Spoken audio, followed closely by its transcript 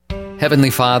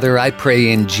Heavenly Father, I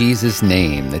pray in Jesus'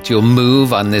 name that you'll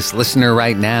move on this listener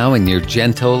right now in your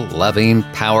gentle, loving,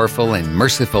 powerful, and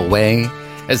merciful way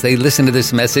as they listen to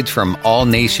this message from All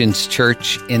Nations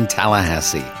Church in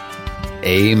Tallahassee.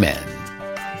 Amen.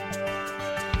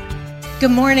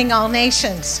 Good morning, All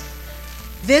Nations.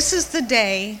 This is the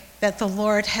day that the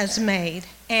Lord has made,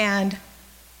 and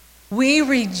we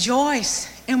rejoice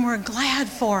and we're glad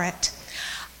for it.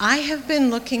 I have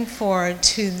been looking forward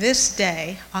to this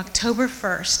day, October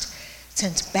 1st,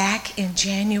 since back in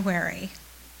January.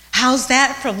 How's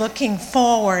that for looking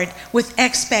forward with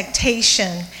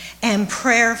expectation and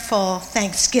prayerful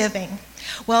thanksgiving?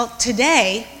 Well,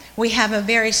 today we have a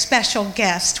very special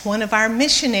guest, one of our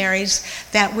missionaries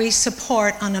that we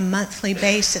support on a monthly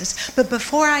basis. But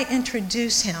before I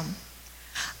introduce him,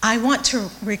 I want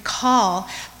to recall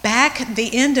back at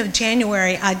the end of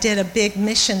January, I did a big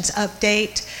missions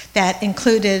update that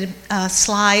included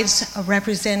slides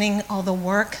representing all the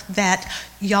work that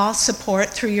y'all support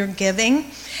through your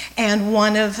giving. And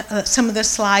some of the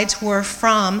slides were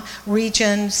from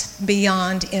Regions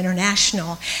Beyond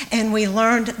International. And we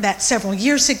learned that several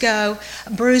years ago,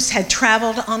 Bruce had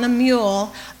traveled on a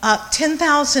mule up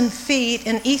 10,000 feet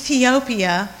in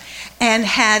Ethiopia and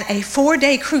had a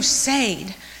 4-day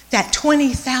crusade that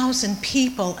 20,000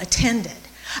 people attended.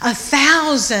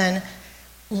 1,000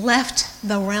 left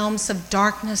the realms of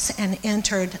darkness and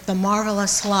entered the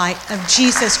marvelous light of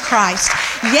Jesus Christ.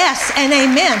 Yes and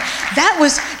amen. That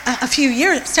was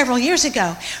several years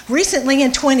ago. Recently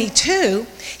in 22,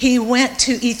 he went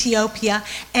to Ethiopia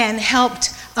and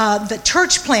helped the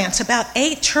church plants, about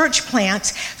 8 church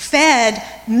plants, fed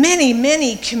many,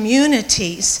 many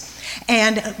communities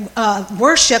and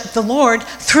worship the Lord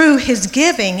through his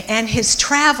giving and his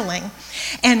traveling.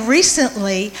 And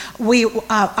recently,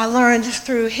 I learned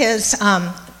through his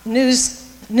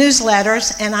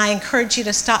newsletters, and I encourage you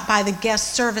to stop by the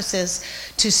guest services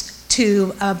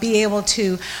to be able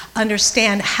to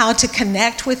understand how to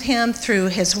connect with him through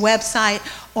his website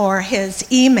or his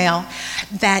email,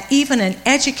 that even an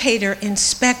educator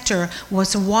inspector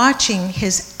was watching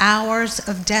his hours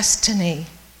of destiny.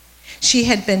 She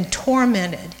had been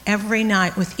tormented every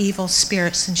night with evil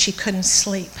spirits and she couldn't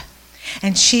sleep.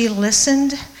 And she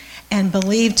listened and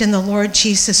believed in the Lord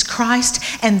Jesus Christ,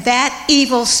 and that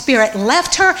evil spirit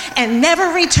left her and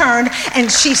never returned,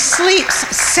 and she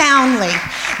sleeps soundly.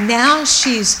 Now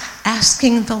she's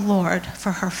asking the Lord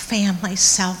for her family's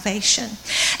salvation.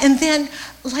 And then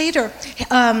later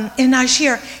in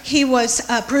Niger,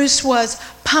 Bruce was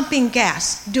pumping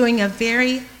gas, doing a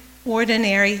very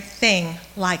ordinary thing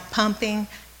like pumping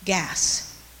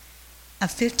gas. A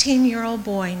 15-year-old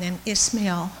boy named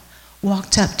Ismail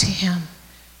walked up to him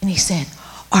and he said,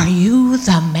 "Are you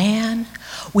the man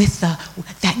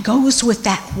that goes with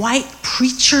that white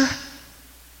preacher?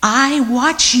 I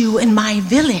watch you in my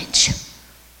village,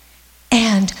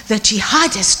 and the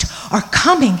jihadists are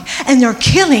coming and they're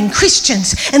killing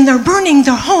Christians and they're burning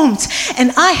their homes,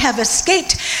 and I have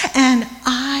escaped and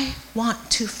I want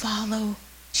to follow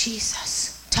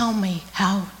Jesus. Tell me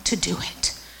how to do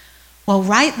it." Well,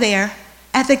 right there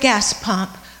at the gas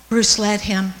pump, Bruce led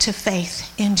him to faith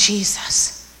in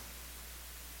Jesus.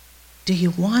 Do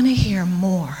you want to hear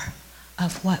more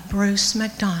of what Bruce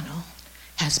McDonald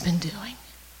has been doing?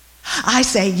 I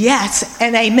say yes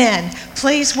and amen.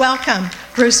 Please welcome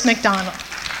Bruce McDonald.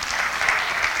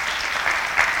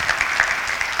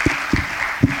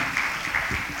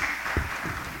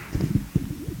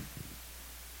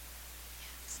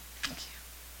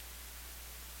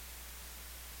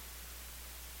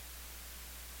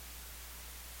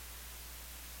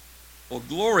 Well,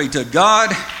 glory to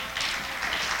God.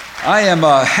 I am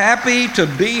happy to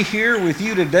be here with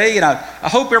you today, and I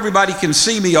hope everybody can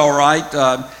see me all right.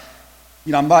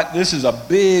 This is a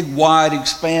big, wide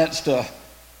expanse to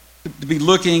be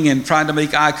looking and trying to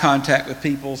make eye contact with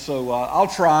people, so I'll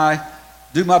try,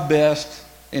 do my best,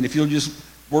 and if you'll just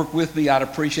work with me, I'd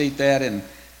appreciate that. And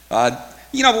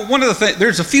one of the things,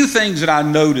 there's a few things that I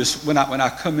notice when I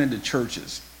come into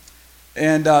churches.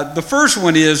 And the first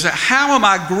one is, how am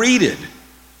I greeted?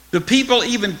 Do people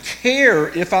even care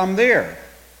if I'm there?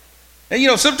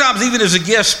 And sometimes even as a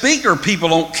guest speaker, people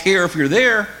don't care if you're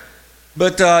there.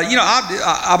 But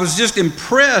I was just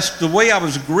impressed the way I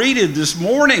was greeted this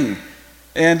morning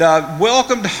and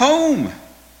welcomed home.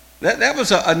 That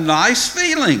was a nice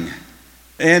feeling.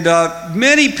 And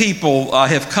many people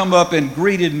have come up and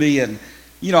greeted me, and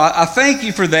I thank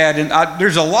you for that. And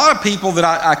there's a lot of people that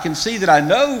I can see that I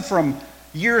know from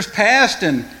years past,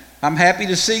 and I'm happy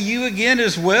to see you again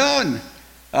as well. And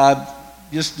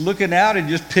just looking out and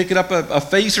just picking up a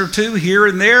face or two here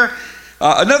and there.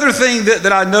 Another thing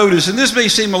that I noticed, and this may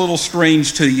seem a little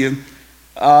strange to you,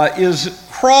 is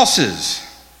crosses.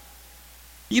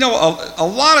 You know, a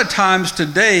lot of times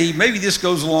today, maybe this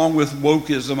goes along with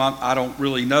wokeism, I don't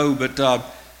really know, but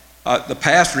the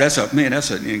pastor, that's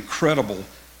an incredible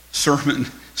sermon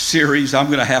series. I'm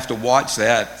going to have to watch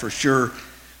that for sure.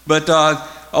 But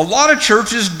a lot of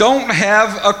churches don't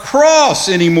have a cross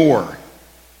anymore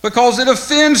because it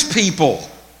offends people.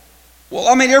 Well,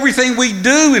 I mean, everything we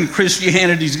do in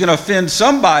Christianity is going to offend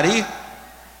somebody.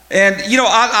 And, you know,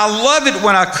 I love it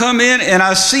when I come in and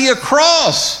I see a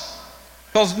cross,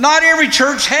 because not every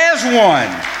church has one.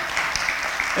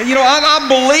 And, you know, I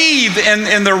believe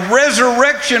in the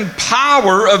resurrection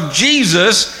power of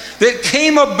Jesus that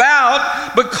came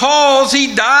about because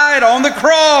he died on the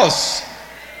cross.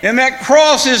 And that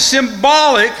cross is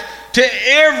symbolic to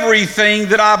everything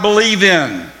that I believe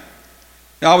in.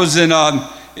 I was in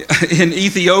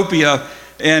Ethiopia,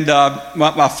 and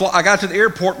I got to the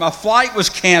airport. My flight was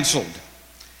canceled,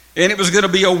 and it was going to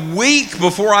be a week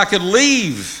before I could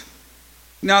leave.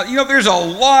 Now, you know, there's a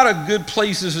lot of good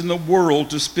places in the world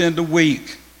to spend a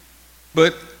week,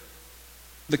 but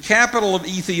the capital of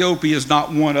Ethiopia is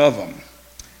not one of them.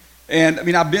 And I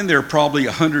mean, I've been there probably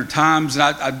 100 times, and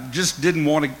I just didn't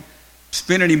want to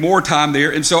spend any more time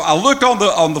there. And so I looked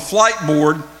on the flight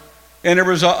board, and there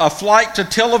was a flight to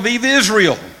Tel Aviv,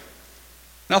 Israel.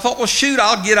 And I thought, well, shoot,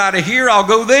 I'll get out of here, I'll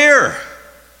go there.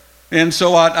 And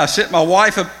so I sent my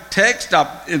wife a text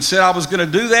and said I was going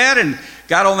to do that, and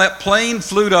got on that plane,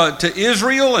 flew to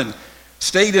Israel, and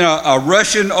stayed in a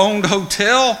Russian-owned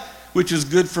hotel, which is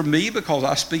good for me because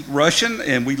I speak Russian,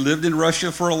 and we lived in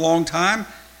Russia for a long time.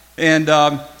 And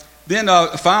then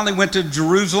finally went to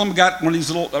Jerusalem, got one of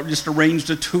these little, just arranged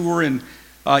a tour, and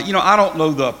you know, I don't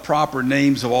know the proper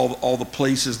names of all the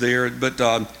places there, but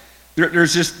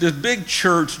there's this big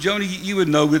church. Joni, you would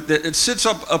know that it sits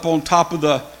up on top of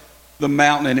the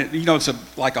mountain, and you know, it's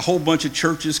like a whole bunch of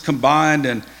churches combined,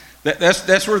 and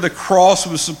that's where the cross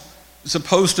was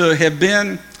supposed to have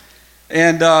been.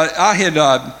 And I had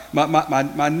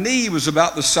my knee was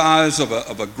about the size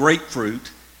of a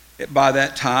grapefruit by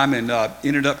that time, and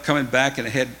ended up coming back and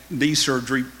had knee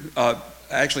surgery,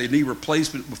 actually a knee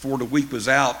replacement before the week was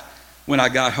out when I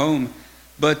got home.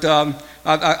 But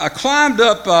I climbed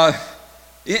up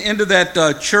into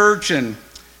that church, and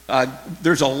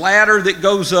there's a ladder that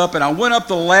goes up, and I went up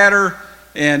the ladder,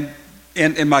 and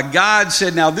my guide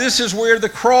said, now this is where the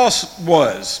cross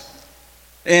was.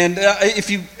 And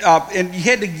if you and you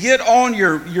had to get on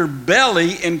your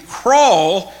belly and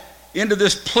crawl into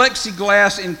this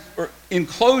plexiglass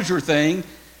enclosure thing,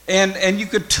 and you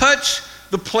could touch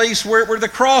the place where the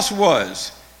cross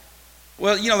was.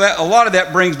 Well, you know, that a lot of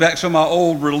that brings back some of my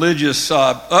old religious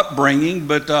upbringing,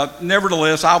 but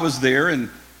nevertheless, I was there, and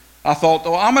I thought,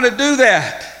 oh, I'm going to do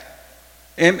that.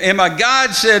 And my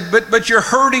guide said, but you're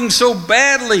hurting so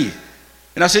badly.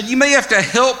 And I said, you may have to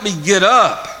help me get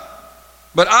up,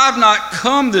 but I've not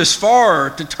come this far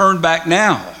to turn back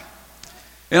now.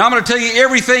 And I'm going to tell you,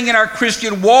 everything in our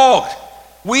Christian walk,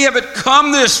 we haven't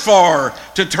come this far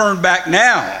to turn back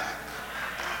now.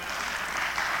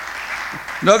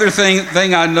 Another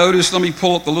thing I noticed, let me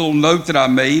pull up the little note that I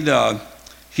made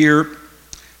here.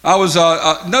 I was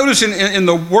noticing in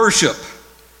the worship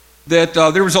that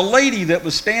there was a lady that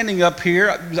was standing up here.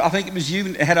 I think it was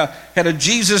you, had a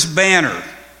Jesus banner.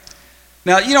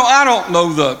 Now, you know, I don't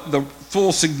know the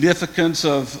full significance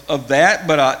of that,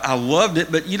 but I loved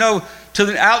it. But, you know, to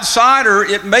the outsider,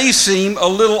 it may seem a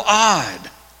little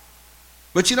odd.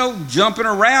 But, you know, jumping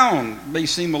around may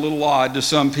seem a little odd to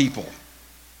some people.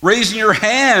 Raising your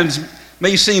hands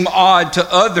may seem odd to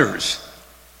others.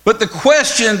 But the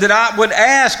question that I would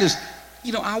ask is,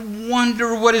 you know, I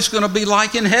wonder what it's going to be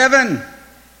like in heaven.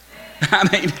 I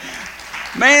mean,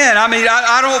 man,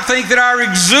 I don't think that our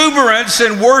exuberance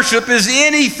in worship is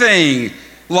anything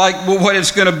like what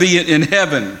it's going to be in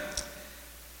heaven.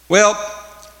 Well,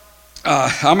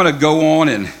 I'm going to go on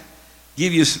and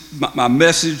give you my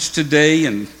message today.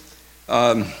 And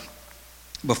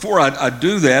before I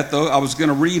do that, though, I was going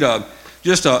to read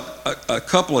just a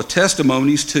couple of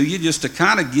testimonies to you, just to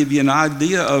kind of give you an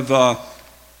idea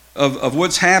of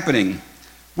what's happening.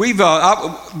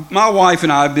 My wife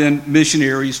and I have been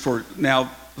missionaries for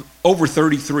now over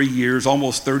 33 years,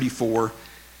 almost 34.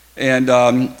 And,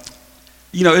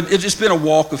 you know, it's just been a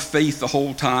walk of faith the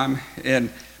whole time.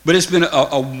 But it's been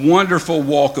a wonderful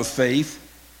walk of faith.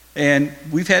 And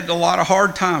we've had a lot of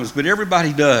hard times, but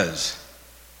everybody does.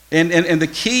 And the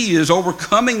key is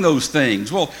overcoming those things.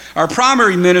 Well, our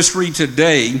primary ministry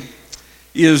today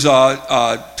is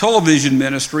television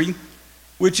ministry,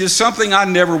 which is something I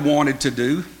never wanted to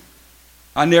do.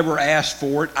 I never asked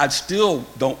for it. I still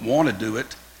don't want to do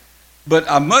it. But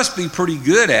I must be pretty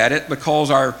good at it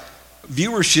because our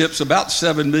viewership's about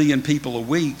 7 million people a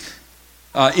week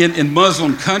in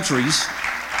Muslim countries.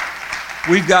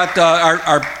 We've got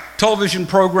our television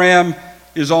program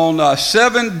is on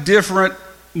 7 different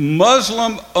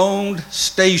Muslim-owned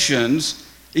stations,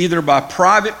 either by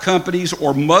private companies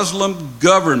or Muslim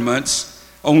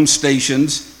governments-owned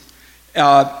stations,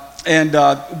 and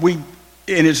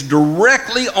it's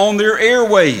directly on their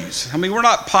airwaves. I mean, we're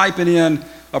not piping in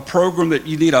a program that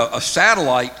you need a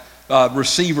satellite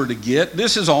receiver to get.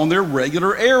 This is on their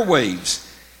regular airwaves,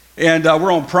 and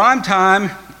we're on prime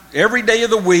time every day of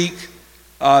the week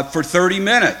for 30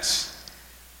 minutes,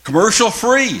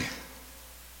 commercial-free,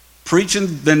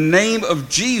 preaching the name of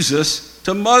Jesus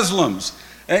to Muslims.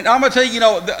 And I'm going to tell you,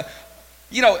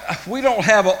 we don't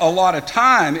have a lot of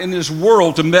time in this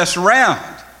world to mess around.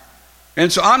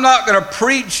 And so I'm not going to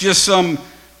preach just some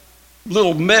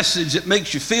little message that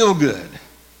makes you feel good.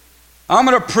 I'm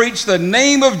going to preach the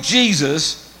name of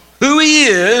Jesus, who he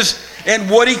is, and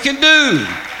what he can do.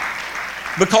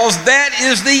 Because that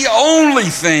is the only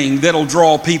thing that'll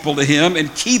draw people to him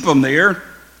and keep them there.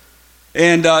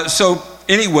 And so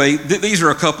anyway, these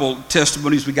are a couple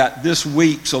testimonies we got this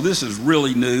week, so this is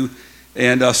really new.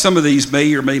 And some of these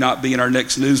may or may not be in our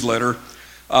next newsletter.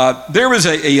 There was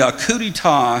a coup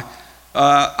d'etat,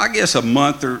 I guess a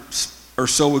month or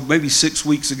so, maybe 6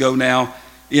 weeks ago now,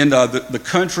 in the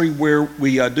country where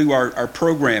we do our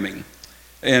programming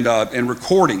and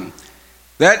recording.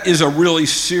 That is a really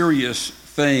serious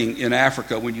thing in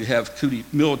Africa when you have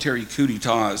military coup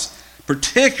d'etats,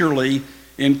 particularly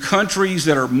in countries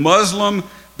that are Muslim,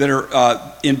 that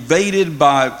are invaded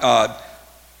by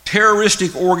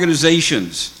terroristic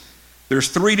organizations. There's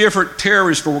 3 different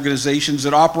terrorist organizations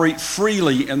that operate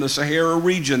freely in the Sahara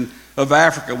region of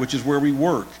Africa, which is where we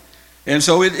work. And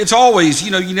so it's always,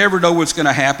 you never know what's going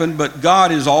to happen, but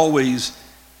God has always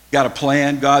got a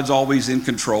plan. God's always in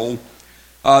control.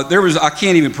 I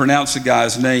can't even pronounce the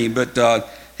guy's name, but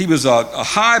he was a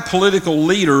high political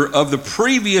leader of the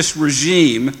previous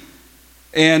regime.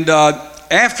 And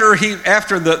after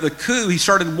the coup, he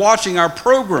started watching our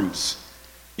programs.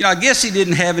 I guess he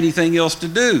didn't have anything else to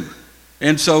do.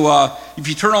 And so if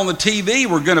you turn on the TV,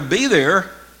 we're going to be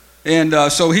there. And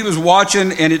so he was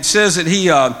watching, and it says that he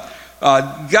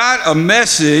got a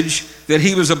message that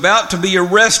he was about to be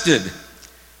arrested.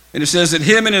 And it says that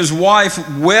him and his wife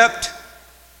wept.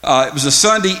 It was a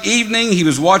Sunday evening. He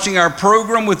was watching our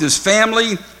program with his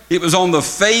family. It was on the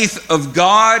faith of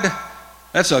God.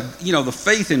 The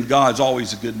faith in God's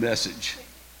always a good message.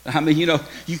 I mean,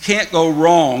 you can't go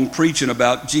wrong preaching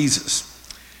about Jesus.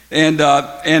 And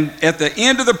at the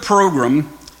end of the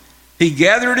program, he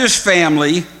gathered his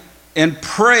family and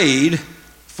prayed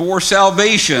for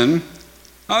salvation.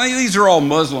 I mean, these are all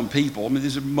Muslim people. I mean,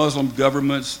 these are Muslim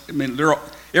governments. I mean,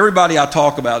 everybody I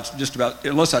talk about, just about,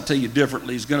 unless I tell you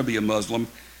differently, is going to be a Muslim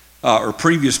or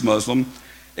previous Muslim.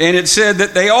 And it said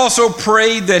that they also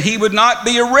prayed that he would not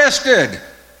be arrested.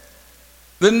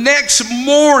 The next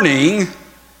morning,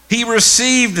 he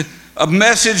received a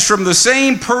message from the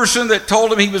same person that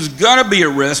told him he was going to be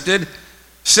arrested,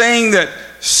 saying that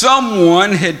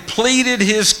someone had pleaded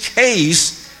his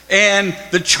case and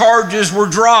the charges were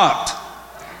dropped.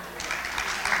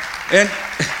 And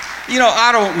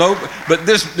I don't know, but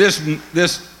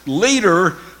this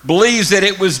leader believes that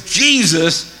it was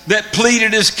Jesus that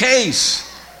pleaded his case.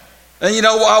 And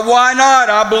why not?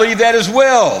 I believe that as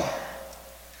well.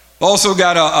 Also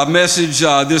got a message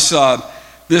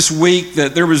this week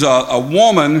that there was a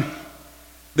woman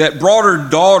that brought her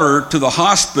daughter to the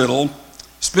hospital,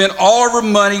 spent all of her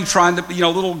money trying to,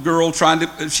 little girl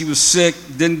she was sick,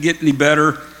 didn't get any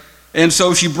better. And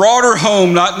so she brought her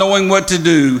home not knowing what to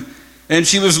do. And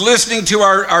she was listening to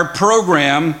our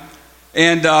program.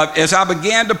 And as I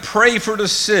began to pray for the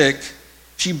sick,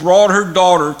 she brought her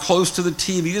daughter close to the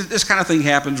TV. This kind of thing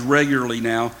happens regularly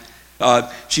now.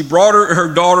 She brought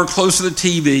her daughter close to the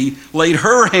TV, laid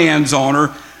her hands on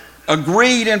her,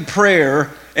 agreed in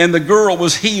prayer, and the girl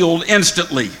was healed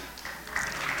instantly.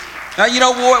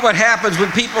 Now, what happens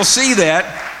when people see that?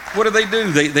 What do?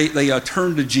 They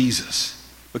turn to Jesus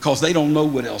because they don't know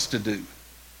what else to do.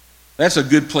 That's a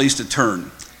good place to turn.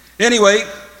 Anyway,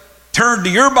 turn to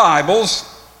your Bibles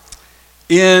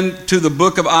into the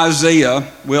book of Isaiah.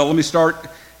 Well, let me start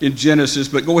in Genesis,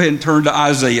 but go ahead and turn to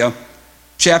Isaiah,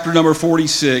 chapter number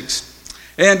 46.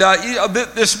 And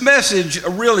this message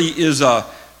really is a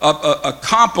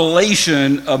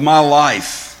compilation of my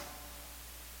life.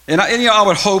 And I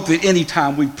would hope that any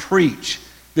time we preach,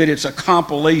 that it's a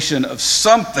compilation of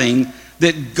something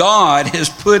that God has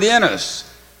put in us.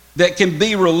 that can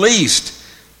be released.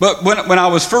 But when I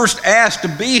was first asked to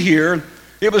be here,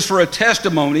 it was for a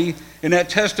testimony, and that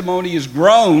testimony is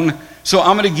grown. So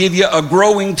I'm going to give you a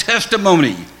growing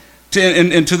testimony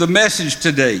to the message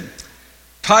today.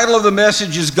 Title of the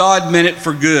message is God Meant It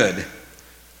for Good.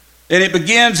 And it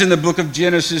begins in the book of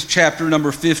Genesis, chapter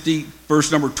number 50,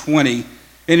 verse number 20.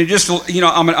 And it just,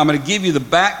 I'm going to give you the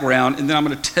background, and then I'm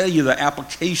going to tell you the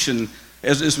application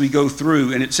as we go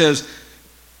through. And it says,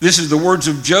 this is the words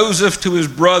of Joseph to his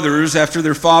brothers after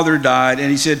their father died. And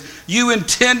he said, "You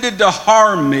intended to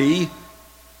harm me,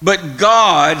 but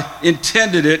God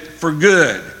intended it for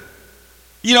good."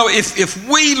 If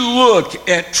we look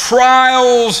at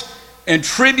trials and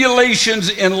tribulations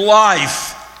in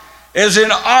life as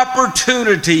an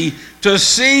opportunity to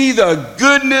see the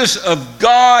goodness of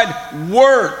God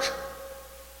work,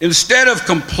 instead of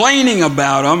complaining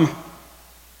about them,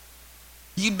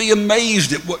 you'd be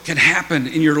amazed at what can happen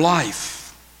in your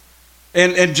life.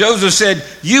 And Joseph said,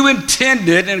 "You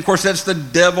intended," and of course that's the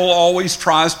devil always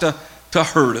tries to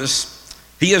hurt us.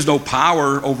 He has no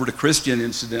power over the Christian,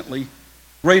 incidentally.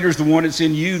 Greater is the one that's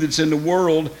in you that's in the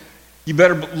world. You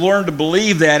better learn to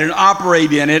believe that and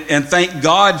operate in it and thank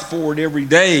God for it every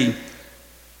day.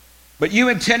 "But you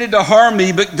intended to harm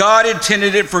me, but God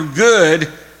intended it for good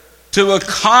to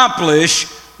accomplish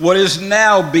what is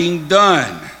now being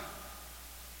done,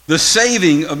 the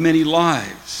saving of many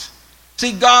lives."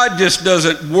 See, God just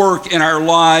doesn't work in our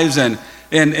lives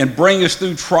and bring us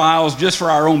through trials just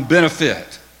for our own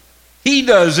benefit. He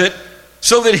does it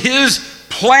so that His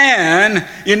plan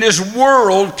in this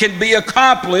world can be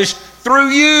accomplished through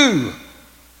you.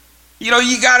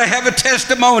 You got to have a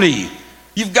testimony.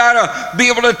 You've got to be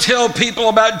able to tell people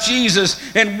about Jesus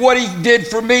and what He did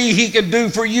for me, He can do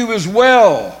for you as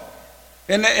well.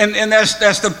 And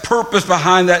that's the purpose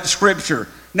behind that scripture.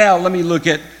 Now, let me look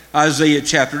at Isaiah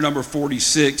chapter number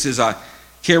 46 as I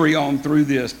carry on through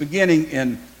this, beginning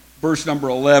in verse number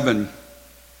 11.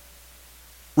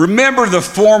 "Remember the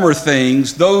former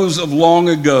things, those of long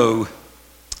ago.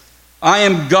 I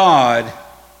am God,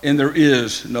 and there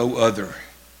is no other."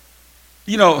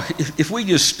 If we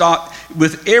just stop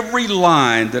with every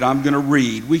line that I'm going to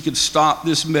read, we could stop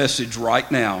this message right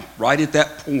now, right at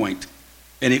that point,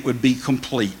 and it would be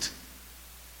complete.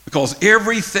 Because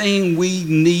everything we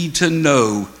need to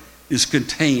know is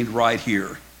contained right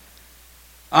here.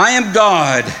 I am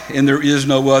God, and there is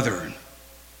no other.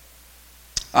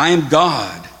 I am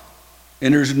God,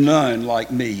 and there's none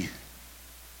like me.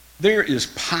 There is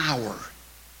power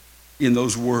in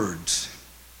those words.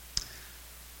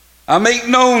 I make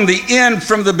known the end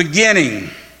from the beginning,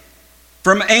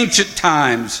 from ancient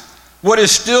times, what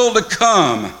is still to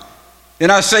come.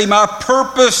 And I say, my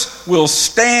purpose will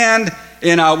stand,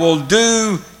 and I will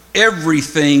do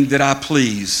everything that I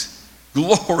please.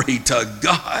 Glory to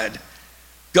God.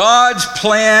 God's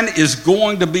plan is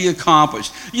going to be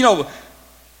accomplished.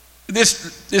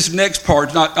 This next part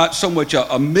is not so much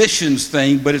a missions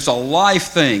thing, but it's a life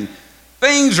thing.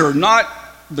 Things are not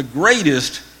the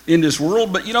greatest in this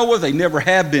world, but you know what? They never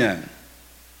have been.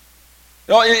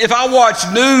 If I watch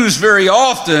news very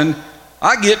often,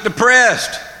 I get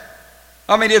depressed.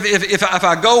 I mean, if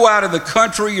I go out of the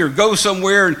country or go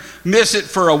somewhere and miss it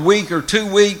for a week or 2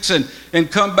 weeks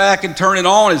and come back and turn it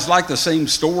on, it's like the same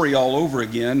story all over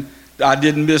again. I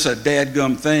didn't miss a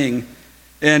dadgum thing.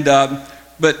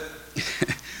 But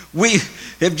we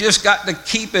have just got to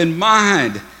keep in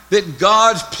mind that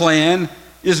God's plan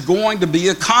is going to be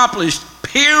accomplished,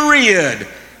 period.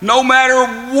 No matter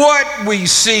what we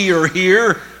see or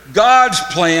hear, God's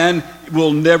plan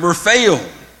will never fail.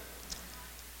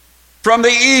 From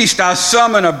the east I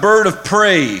summon a bird of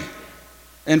prey,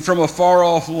 and from a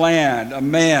far-off land a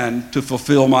man to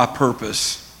fulfill my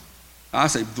purpose. I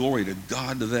say glory to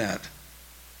God to that.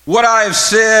 What I have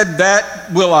said,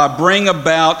 that will I bring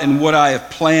about, and what I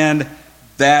have planned,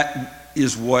 that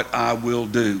is what I will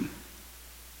do.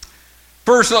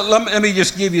 First, let me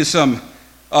just give you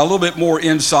a little bit more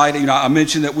insight. I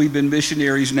mentioned that we've been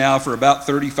missionaries now for about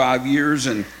 35 years,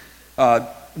 and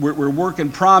we're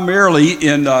working primarily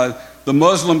in the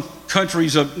Muslim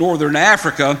countries of northern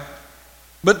Africa,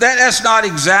 but that's not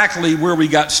exactly where we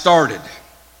got started.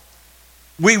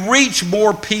 We reach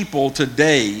more people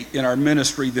today in our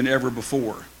ministry than ever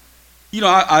before.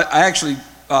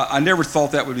 I never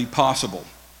thought that would be possible.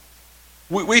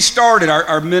 We started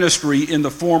our ministry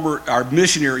our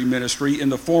missionary ministry in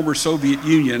the former Soviet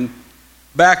Union,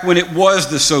 back when it was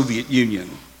the Soviet Union.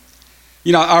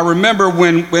 I remember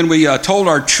when we told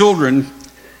our children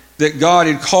that God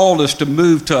had called us to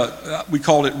move to, we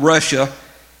called it Russia,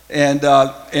 and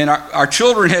our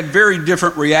children had very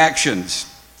different reactions.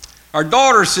 Our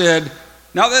daughter said,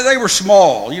 Now, they were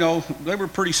small, they were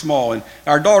pretty small. And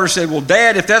our daughter said, well,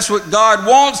 Dad, if that's what God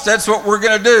wants, that's what we're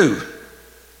going to do.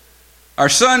 Our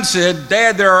son said,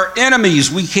 Dad, there are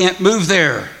enemies. We can't move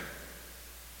there.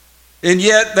 And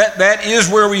yet, that is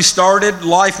where we started.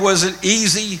 Life wasn't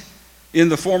easy in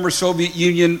the former Soviet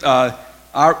Union.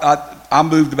 I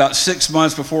moved about 6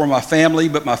 months before my family,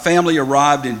 but my family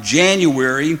arrived in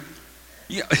January.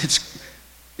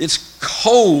 It's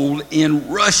cold in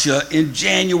Russia in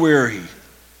January.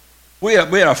 We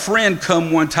had a friend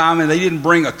come one time, and they didn't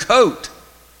bring a coat.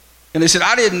 And they said,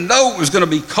 I didn't know it was going to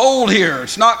be cold here.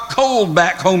 It's not cold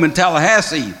back home in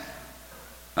Tallahassee.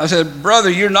 I said, brother,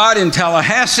 you're not in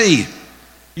Tallahassee.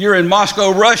 You're in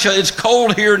Moscow, Russia. It's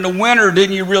cold here in the winter.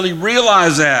 Didn't you really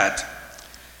realize that?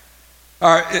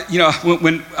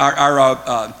 When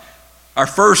our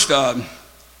first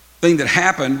thing that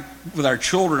happened with our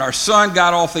children, our son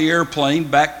got off the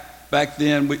airplane. Back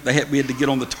then, we had to get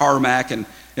on the tarmac and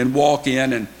walk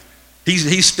in, and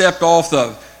he stepped off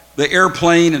the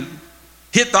airplane and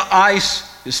hit the ice.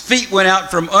 His feet went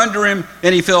out from under him,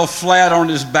 and he fell flat on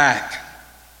his back.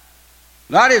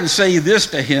 And I didn't say this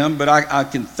to him, but I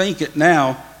can think it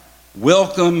now.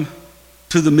 Welcome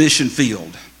to the mission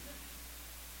field.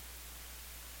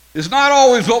 It's not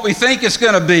always what we think it's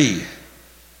going to be.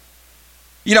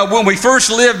 When we first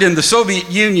lived in the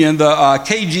Soviet Union, the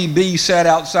KGB sat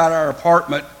outside our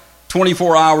apartment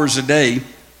 24 hours a day,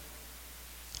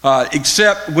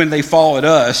 except when they followed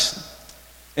us.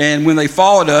 And when they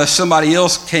followed us, somebody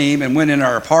else came and went in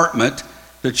our apartment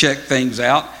to check things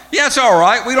out. Yeah, it's all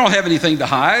right. We don't have anything to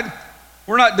hide.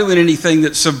 We're not doing anything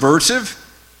that's subversive.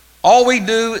 All we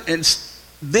do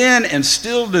then and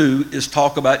still do is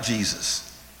talk about Jesus.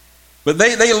 But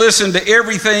they listened to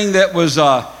everything that was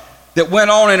that went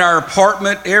on in our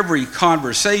apartment, every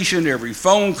conversation, every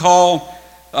phone call.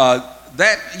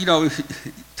 That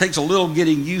takes a little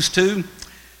getting used to.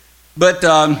 But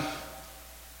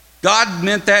God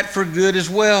meant that for good as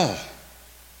well.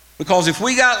 Because if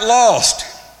we got lost,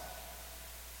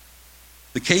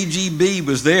 the KGB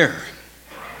was there.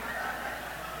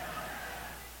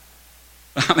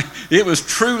 I mean, it was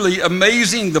truly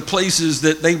amazing the places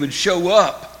that they would show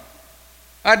up.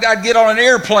 I'd get on an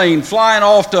airplane flying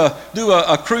off to do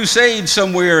a crusade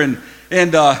somewhere,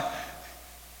 and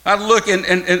I'd look,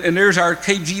 and there's our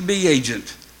KGB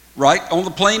agent right on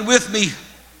the plane with me.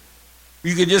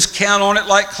 You could just count on it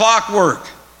like clockwork.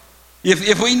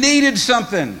 If we needed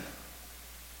something,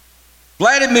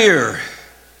 Vladimir,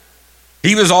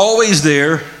 he was always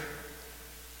there.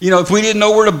 If we didn't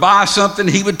know where to buy something,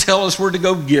 he would tell us where to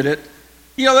go get it.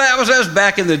 That was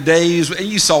back in the days, and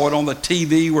you saw it on the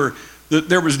TV where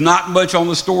there was not much on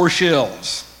the store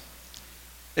shelves.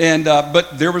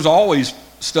 But there was always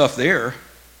stuff there.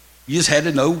 You just had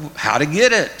to know how to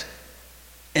get it.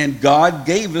 And God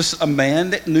gave us a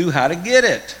man that knew how to get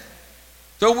it.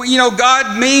 So,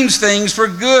 God means things for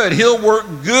good. He'll work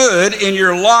good in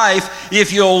your life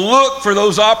if you'll look for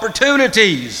those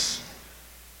opportunities.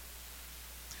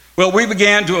 Well, we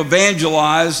began to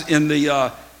evangelize in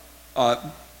the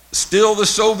still the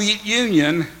Soviet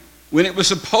Union when it was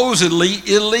supposedly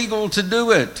illegal to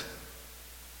do it.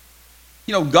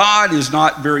 God is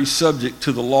not very subject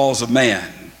to the laws of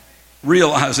man.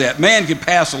 Realize that. Man can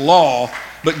pass a law,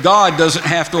 but God doesn't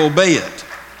have to obey it.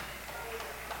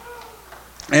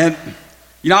 And,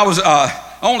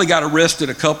 I only got arrested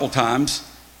a couple times.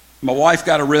 My wife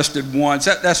got arrested once.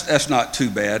 That's not too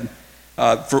bad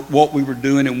for what we were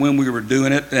doing and when we were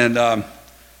doing it. And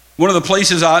one of the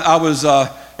places I was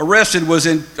arrested was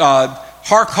in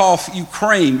Kharkov,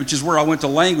 Ukraine, which is where I went to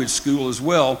language school as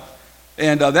well.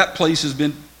 And that place has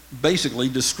been basically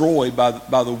destroyed by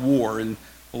the war. And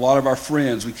a lot of our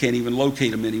friends, we can't even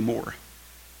locate them anymore.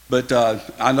 But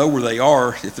I know where they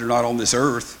are if they're not on this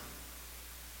earth.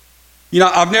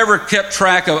 I've never kept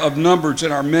track of numbers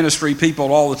in our ministry.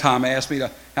 People all the time ask me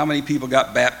how many people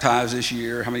got baptized this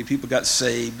year, how many people got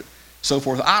saved, so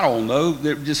forth. I don't know.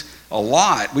 They're just a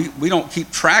lot. We don't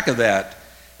keep track of that.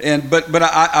 But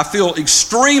I feel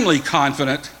extremely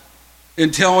confident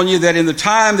in telling you that in the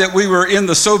time that we were in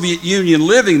the Soviet Union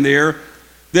living there,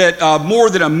 that more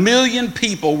than 1 million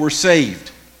people were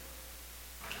saved.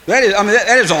 That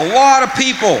is a lot of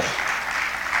people.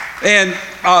 And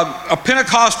a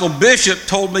Pentecostal bishop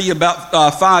told me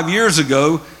about 5 years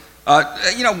ago,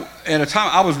 at a time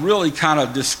I was really kind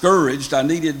of discouraged. I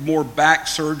needed more back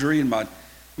surgery, and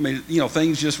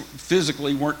things just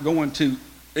physically weren't going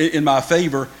in my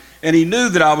favor. And he knew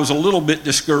that I was a little bit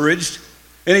discouraged.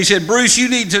 And he said, Bruce, you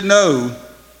need to know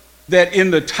that in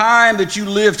the time that you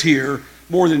lived here,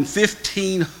 more than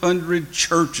 1,500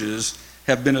 churches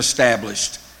have been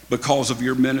established because of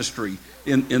your ministry.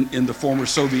 in the former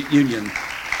Soviet Union.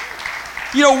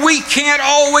 You know, we can't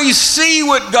always see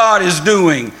what God is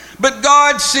doing, but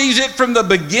God sees it from the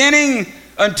beginning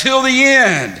until the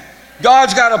end.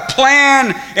 God's got a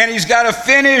plan, and he's got a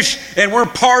finish, and we're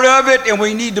part of it, and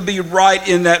we need to be right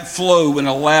in that flow and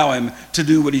allow him to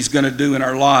do what he's going to do in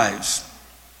our lives.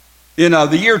 In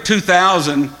the year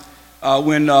 2000,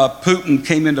 when Putin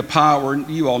came into power,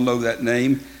 you all know that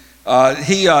name,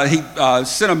 he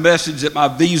sent a message that my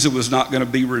visa was not going to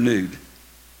be renewed.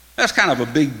 That's kind of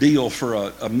a big deal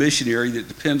for a missionary that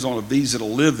depends on a visa to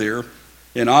live there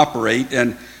and operate.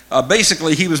 And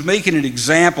basically, he was making an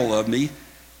example of me.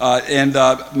 And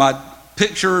my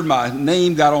picture, my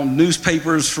name got on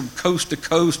newspapers from coast to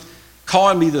coast,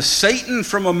 calling me the Satan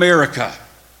from America,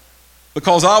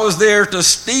 because I was there to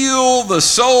steal the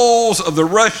souls of the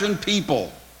Russian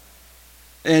people.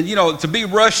 And, you know, to be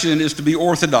Russian is to be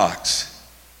Orthodox.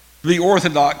 To be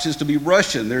Orthodox is to be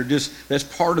Russian. That's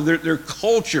part of their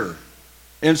culture.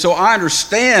 And so I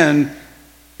understand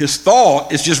his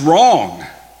thought is just wrong.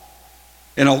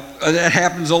 And that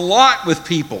happens a lot with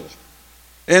people.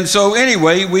 And so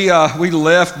anyway, we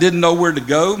left, didn't know where to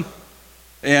go,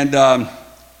 and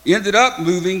ended up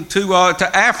moving to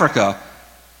Africa,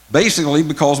 basically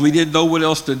because we didn't know what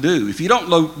else to do. If you don't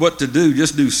know what to do,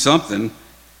 just do something.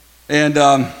 And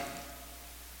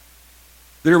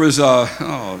there was, let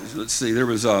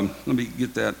me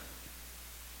get that.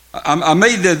 I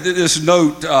made this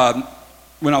note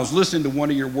when I was listening to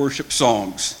one of your worship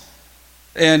songs.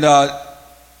 And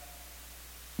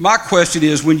my question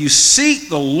is, when you seek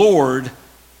the Lord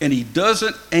and he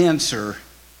doesn't answer,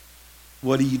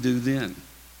 what do you do then?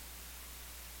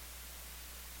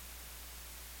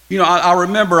 You know, I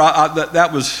remember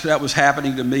that was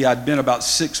happening to me. I'd been about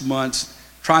 6 months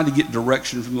trying to get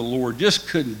direction from the Lord, just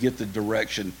couldn't get the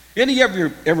direction. Any of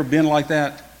you ever been like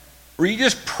that? Where you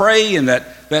just pray and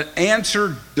that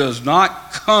answer does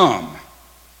not come?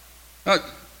 Now,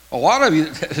 a lot of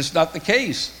you, it's not the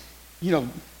case. You know,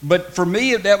 but for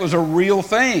me, that was a real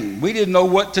thing. We didn't know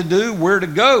what to do, where to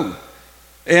go.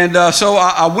 And so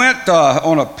I went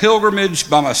on a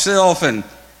pilgrimage by myself and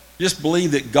just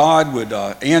believed that God would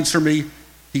answer me.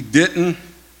 He didn't.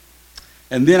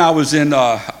 And then I was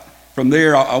from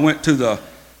there, I went to to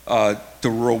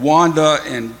Rwanda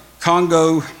and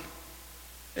Congo.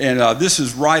 And this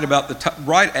is right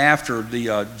after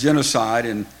the genocide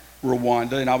in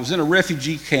Rwanda. And I was in a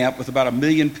refugee camp with about 1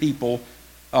 million people,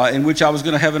 in which I was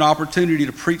going to have an opportunity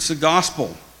to preach the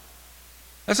gospel.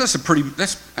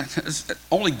 That's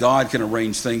only God can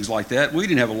arrange things like that. We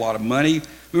didn't have a lot of money.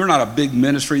 We were not a big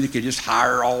ministry that could just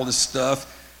hire all this stuff,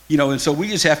 you know, and so we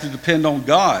just have to depend on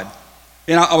God.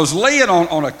 And I was laying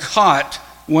on a cot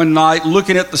one night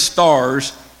looking at the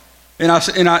stars, and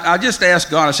I just asked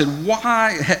God, I said,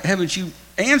 why haven't you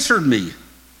answered me?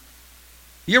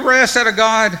 You ever ask that of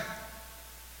God?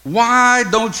 Why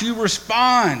don't you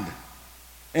respond?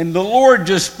 And the Lord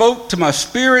just spoke to my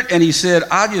spirit, and he said,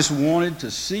 I just wanted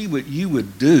to see what you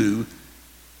would do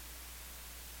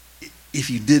if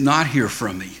you did not hear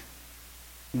from me.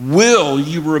 Will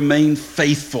you remain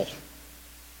faithful?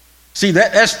 See,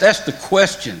 that's the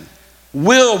question.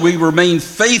 Will we remain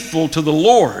faithful to the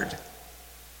Lord?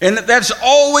 And that's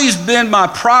always been my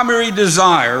primary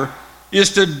desire,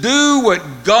 is to do what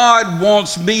God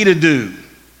wants me to do.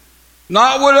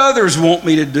 Not what others want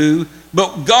me to do,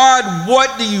 but God,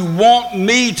 what do you want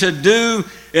me to do?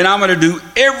 And I'm going to do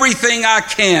everything I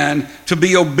can to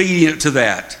be obedient to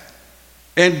that.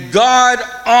 And God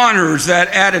honors that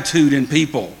attitude in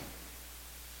people.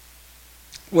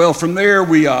 Well, from there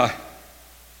we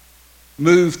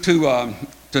moved to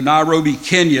Nairobi,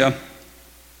 Kenya,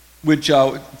 which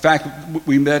in fact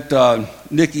we met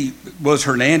Nikki was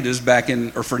Fernandez back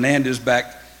in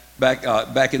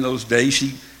those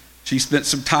days. She spent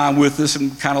some time with us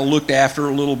and kind of looked after her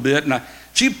a little bit. And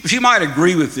she might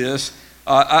agree with this.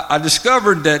 I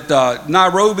discovered that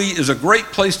Nairobi is a great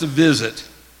place to visit,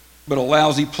 but a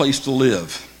lousy place to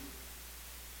live.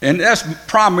 And that's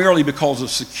primarily because of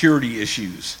security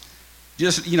issues.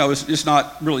 Just, you know, it's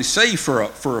not really safe for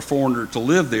a foreigner to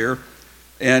live there.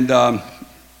 And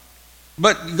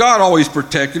but God always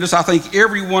protected us. I think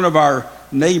every one of our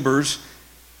neighbors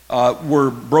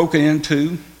were broken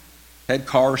into, had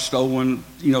cars stolen,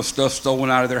 you know, stuff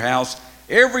stolen out of their house.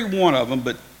 Every one of them,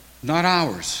 but not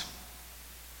ours.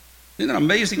 Isn't it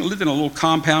amazing? I lived in a little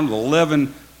compound with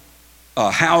 11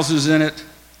 houses in it.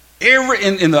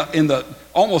 In the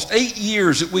almost 8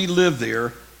 years that we lived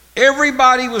there,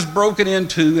 everybody was broken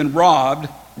into and robbed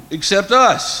except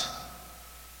us.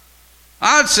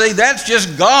 I'd say that's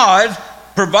just God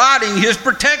providing his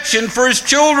protection for his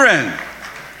children.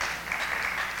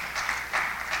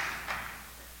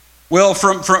 Well,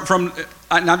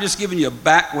 and I'm just giving you a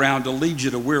background to lead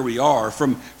you to where we are.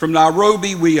 From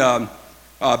Nairobi, we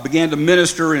began to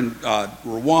minister in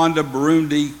Rwanda,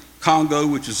 Burundi, Congo,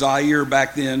 which is Zaire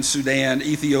back then, Sudan,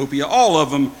 Ethiopia, all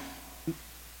of them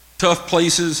tough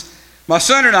places. My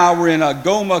son and I were in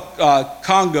Goma,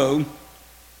 Congo,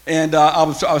 and I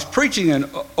was preaching an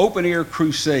open-air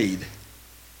crusade,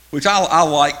 which I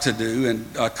like to do,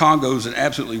 and Congo is an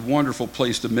absolutely wonderful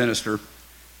place to minister.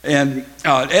 And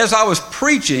as I was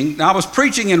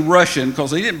preaching in Russian because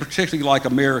they didn't particularly like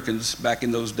Americans back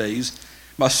in those days.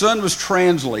 My son was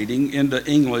translating into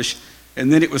English,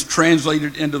 and then it was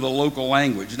translated into the local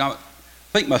language. Now, I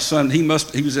think my son, he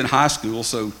was in high school,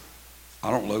 so I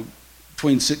don't know,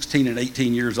 between 16 and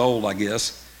 18 years old, I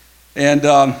guess. And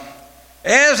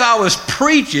as I was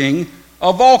preaching,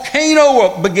 a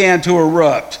volcano began to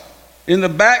erupt in the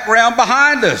background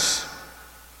behind us.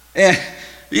 And,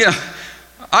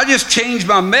 I just changed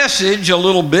my message a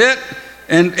little bit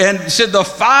and said, the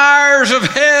fires of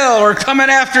hell are coming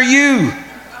after you.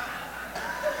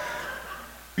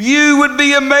 You would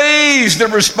be amazed the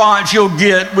response you'll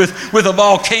get with a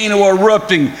volcano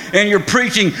erupting and you're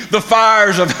preaching, the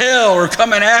fires of hell are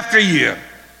coming after you.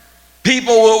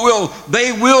 People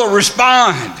will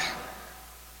respond.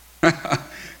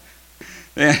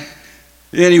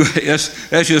 Anyway,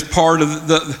 that's just part of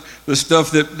the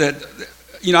stuff that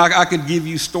I could give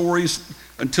you stories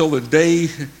until the day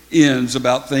ends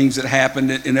about things that happened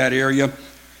in that area.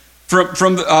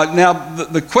 Now,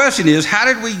 the question is, how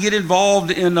did we get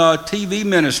involved in TV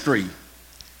ministry?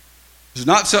 It's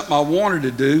not something I wanted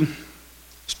to do.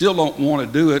 Still don't want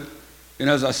to do it. And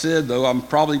as I said, though, I'm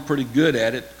probably pretty good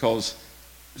at it because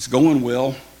it's going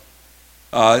well.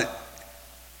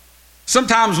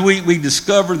 Sometimes we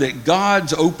discover that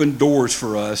God's open doors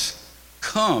for us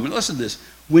come. And listen to this.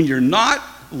 When you're not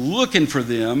looking for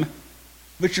them,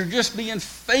 but you're just being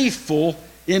faithful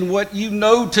in what you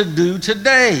know to do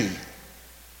today.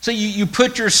 So you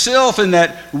put yourself in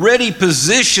that ready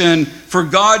position for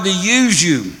God to use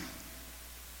you.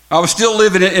 I was still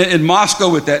living in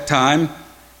Moscow at that time,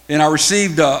 and I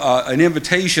received an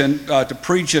invitation to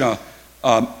preach in a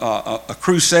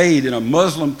crusade in a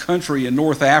Muslim country in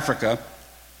North Africa.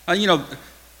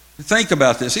 Think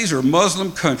about this. These are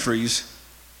Muslim countries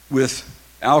with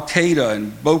Al-Qaeda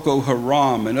and Boko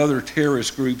Haram and other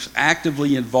terrorist groups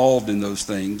actively involved in those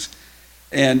things.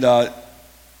 And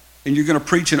you're going to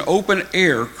preach an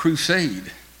open-air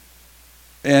crusade.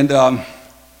 And I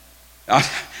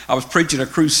was preaching a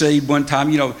crusade one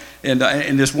time,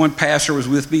 and this one pastor was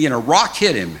with me, and a rock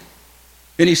hit him.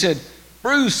 And he said,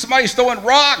 Bruce, somebody's throwing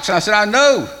rocks. And I said, I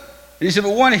know. And he said,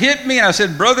 but one hit me. And I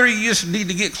said, brother, you just need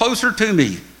to get closer to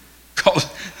me because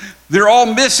they're all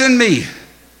missing me.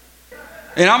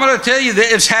 And I'm going to tell you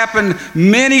that it's happened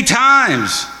many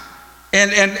times.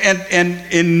 And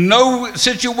in no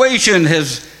situation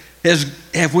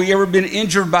have we ever been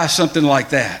injured by something like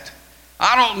that.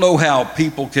 I don't know how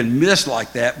people can miss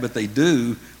like that, but they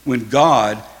do when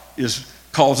God is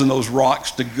causing those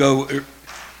rocks to go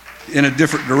in a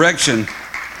different direction.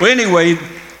 Well, anyway,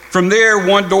 from there,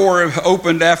 one door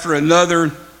opened after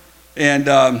another,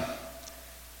 and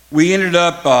we ended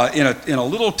up in a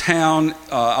little town.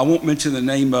 I won't mention the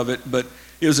name of it, but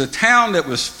it was a town that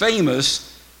was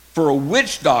famous for a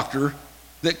witch doctor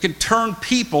that could turn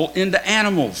people into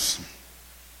animals.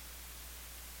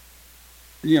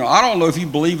 I don't know if you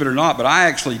believe it or not, but I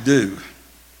actually do,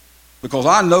 because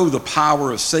I know the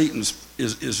power of Satan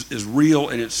is real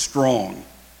and it's strong,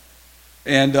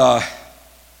 and I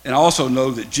also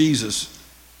know that Jesus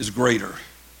is greater.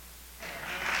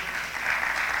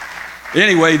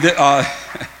 Anyway,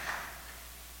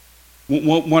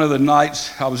 one of the nights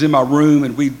I was in my room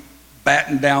and we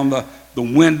battened down the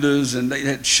windows, and they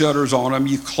had shutters on them.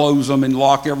 You close them and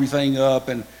lock everything up.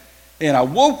 And I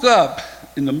woke up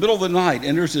in the middle of the night,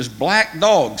 and there's this black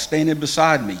dog standing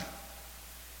beside me.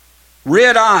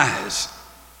 Red eyes,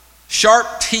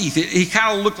 sharp teeth. He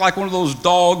kind of looked like one of those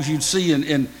dogs you'd see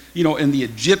in the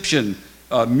Egyptian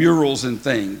murals and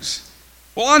things.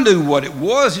 Well, I knew what it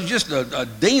was. It's just a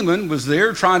demon was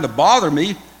there trying to bother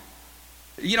me.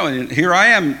 And here I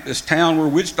am, this town where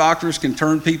witch doctors can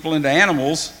turn people into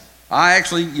animals. I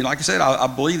actually, like I said, I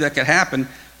believe that could happen.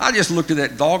 I just looked at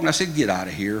that dog and I said, get out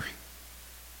of here.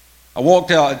 I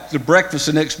walked out to breakfast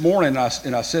the next morning,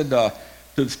 and I said to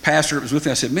the pastor that was with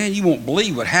me, I said, man, you won't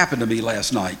believe what happened to me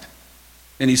last night.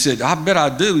 And he said, I bet I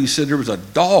do. He said, there was a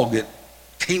dog that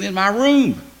came in my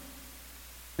room.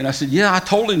 And I said, yeah, I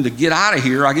told him to get out of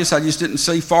here. I guess I just didn't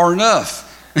say far enough.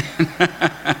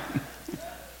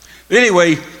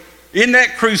 Anyway, in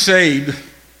that crusade,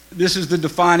 this is the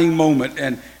defining moment.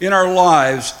 And in our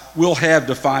lives, we'll have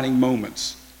defining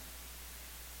moments.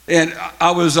 And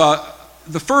I was,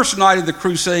 the first night of the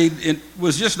crusade, it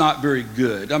was just not very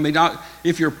good. I mean,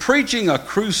 if you're preaching a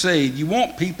crusade, you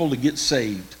want people to get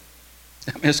saved.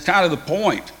 I mean, it's kind of the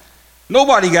point.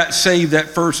 Nobody got saved that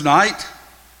first night.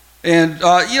 And,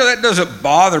 that doesn't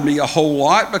bother me a whole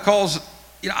lot because,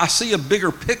 I see a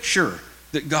bigger picture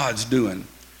that God's doing.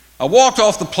 I walked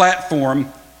off the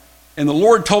platform and the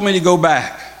Lord told me to go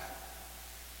back.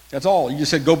 That's all. He just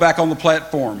said, go back on the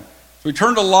platform. So he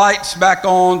turned the lights back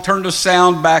on, turned the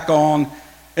sound back on,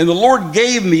 and the Lord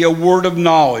gave me a word of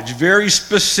knowledge, very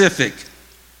specific.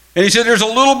 And he said, there's a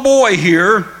little boy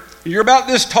here, and you're about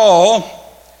this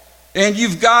tall, and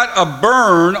you've got a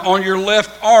burn on your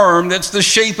left arm that's the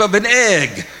shape of an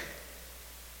egg.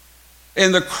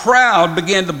 And the crowd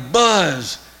began to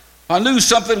buzz. I knew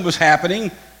something was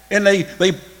happening, and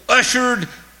they ushered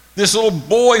this little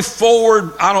boy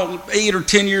forward, 8 or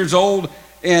 10 years old,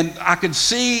 and I could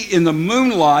see in the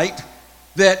moonlight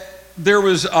that there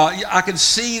was, I could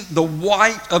see the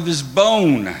white of his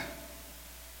bone,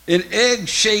 an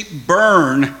egg-shaped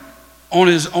burn on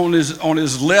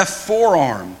his left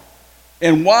forearm.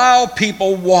 And while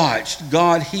people watched,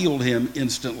 God healed him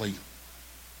instantly.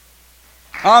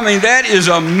 I mean, that is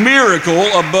a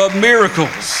miracle above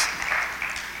miracles.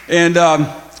 And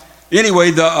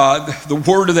anyway, the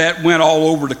word of that went all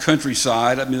over the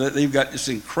countryside. I mean, they've got this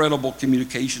incredible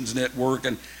communications network.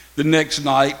 And the next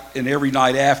night and every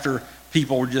night after,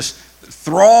 people were just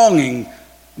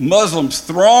Muslims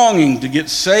thronging to get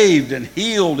saved and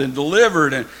healed and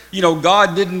delivered. And,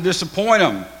 God didn't disappoint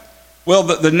them. Well,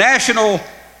 the national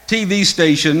TV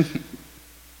station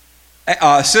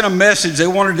sent a message. They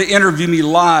wanted to interview me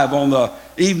live on the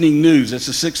evening news. It's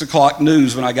the 6 o'clock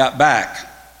news when I got back.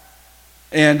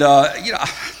 And,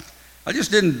 I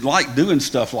just didn't like doing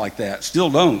stuff like that. Still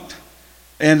don't.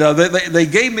 And they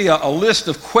gave me a list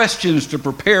of questions to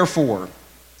prepare for,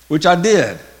 which I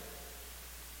did.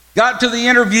 Got to the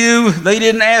interview. They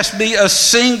didn't ask me a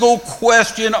single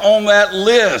question on that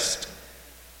list.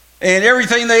 And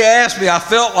everything they asked me, I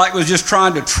felt like was just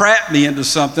trying to trap me into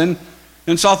something.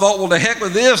 And so I thought, well, to heck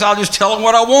with this. I'll just tell them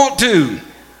what I want to.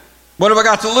 What have I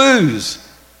got to lose?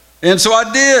 And so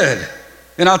I did.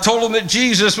 And I told them that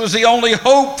Jesus was the only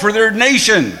hope for their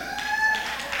nation.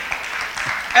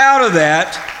 Out of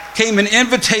that came an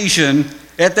invitation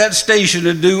at that station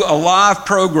to do a live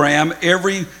program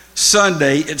every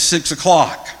Sunday at 6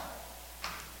 o'clock.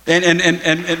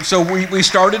 And so we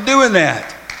started doing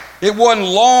that. It wasn't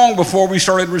long before we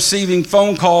started receiving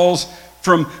phone calls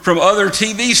from other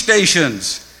TV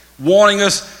stations wanting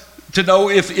us to know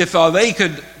if they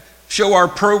could show our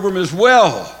program as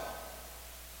well.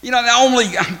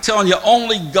 I'm telling you,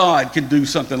 only God can do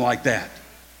something like that.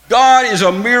 God is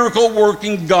a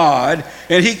miracle-working God,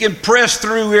 and he can press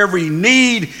through every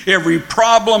need, every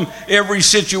problem, every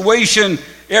situation,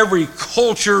 every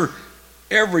culture,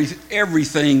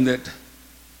 everything that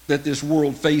this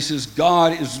world faces.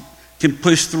 God can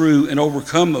push through and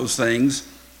overcome those things.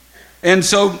 And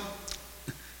so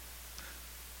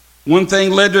one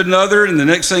thing led to another, and the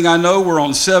next thing I know, we're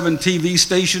on 7 TV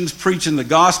stations preaching the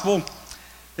gospel.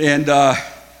 And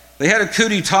they had a coup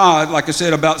d'etat, like I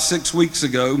said, about 6 weeks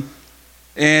ago.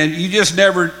 And you just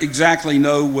never exactly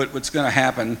know what's going to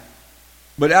happen.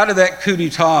 But out of that coup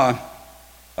d'etat,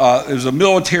 there's a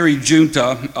military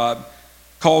junta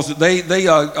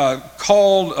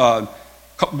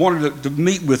wanted to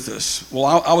meet with us. Well,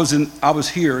 I was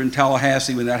here in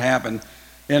Tallahassee when that happened.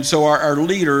 And so our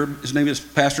leader, his name is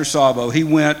Pastor Sabo, he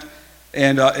went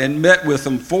and met with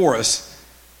them for us.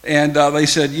 And they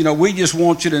said, we just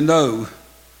want you to know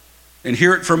and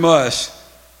hear it from us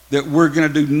that we're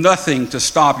going to do nothing to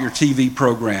stop your TV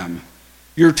program.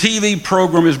 Your TV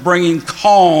program is bringing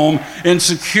calm and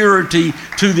security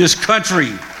to this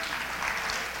country.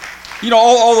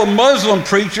 All the Muslim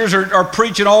preachers are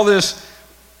preaching all this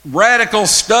radical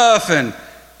stuff,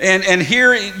 and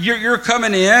here you're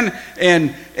coming in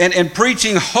and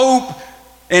preaching hope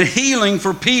and healing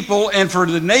for people and for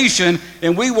the nation,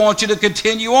 and we want you to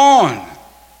continue on.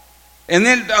 And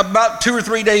then about 2 or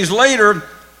 3 days later,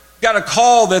 got a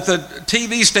call that the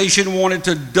TV station wanted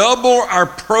to double our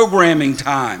programming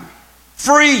time.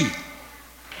 Free.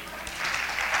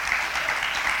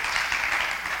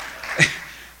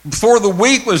 Before the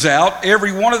week was out,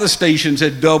 every one of the stations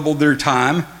had doubled their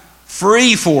time,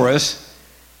 free for us.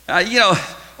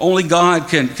 Only God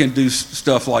can do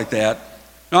stuff like that.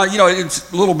 Now,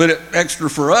 it's a little bit extra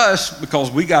for us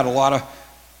because we got a lot of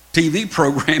TV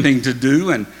programming to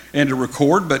do and to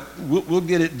record, but we'll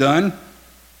get it done.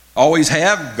 Always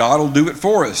have. God will do it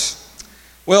for us.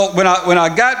 Well, when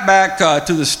I got back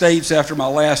to the States after my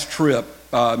last trip,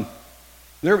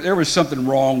 there was something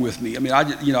wrong with me. I mean,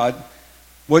 I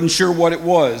wasn't sure what it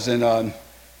was, and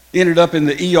ended up in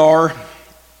the ER.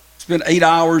 Spent 8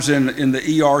 hours in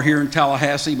the ER here in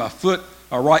Tallahassee. My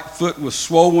right foot was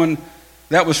swollen.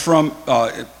 That was from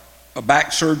a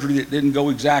back surgery that didn't go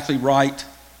exactly right,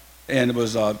 and it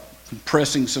was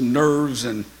compressing some nerves,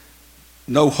 and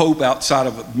no hope outside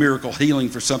of a miracle healing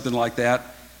for something like that.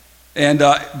 And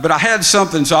but I had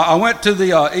something, so I went to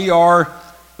the ER.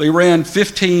 They ran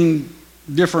 15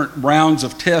 different rounds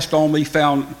of tests on me,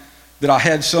 found that I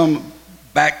had some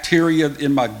bacteria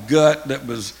in my gut that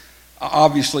was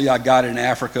obviously I got in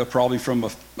Africa, probably from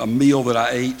a meal that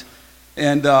I ate.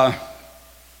 And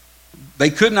they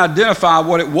couldn't identify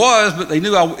what it was, but they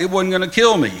knew it wasn't going to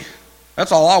kill me.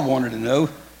 That's all I wanted to know.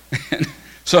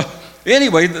 So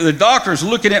anyway, the doctor's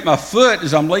looking at my foot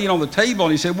as I'm laying on the table,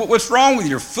 and he said, "What's wrong with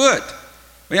your foot?"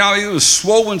 You know, it was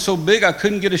swollen so big I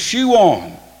couldn't get a shoe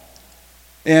on.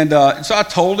 And so I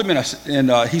told him,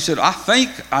 and he said, "I think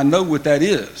I know what that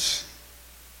is."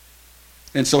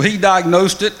 And so he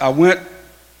diagnosed it. I went,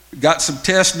 got some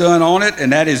tests done on it,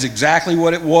 and that is exactly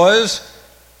what it was.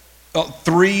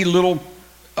 3 little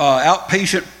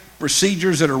outpatient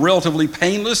procedures that are relatively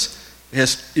painless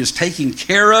is taking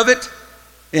care of it.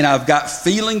 And I've got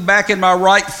feeling back in my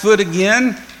right foot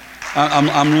again.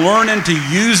 I'm learning to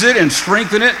use it and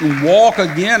strengthen it and walk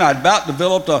again. I about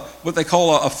developed what they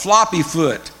call a floppy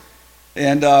foot.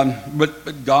 And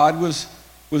but God was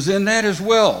in that as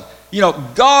well. You know,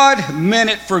 God meant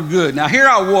it for good. Now here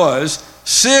I was,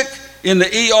 sick in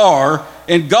the ER,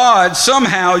 and God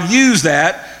somehow used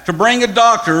that to bring a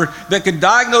doctor that could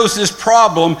diagnose this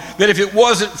problem that if it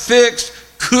wasn't fixed,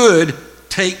 could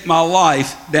take my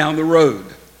life down the road.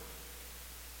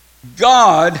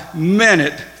 God meant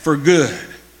it for good.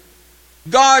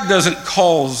 God doesn't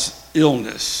cause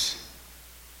illness,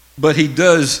 but He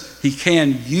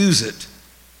can use it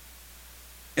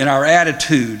in our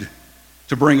attitude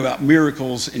to bring about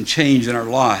miracles and change in our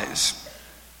lives.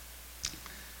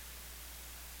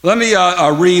 Let me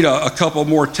read a couple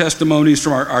more testimonies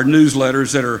from our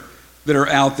newsletters that are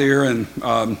out there, and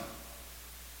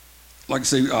like I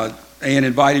say, Ann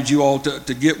invited you all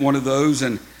to get one of those,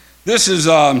 and this is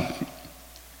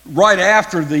right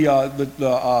after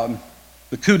the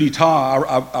coup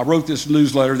d'etat. I wrote this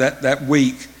newsletter that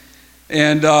week,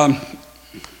 and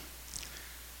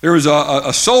there was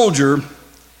a soldier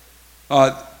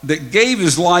that gave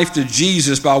his life to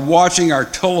Jesus by watching our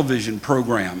television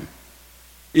program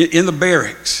in the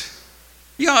barracks.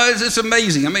 You know, it's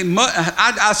amazing. I mean,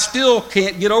 I still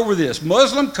can't get over this.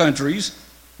 Muslim countries,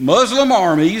 Muslim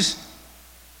armies,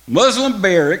 Muslim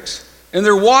barracks, and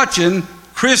they're watching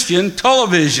Christian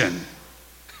television.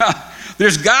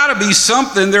 There's got to be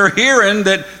something they're hearing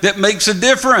that makes a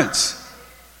difference.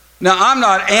 Now, I'm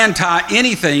not anti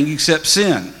anything except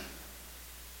sin.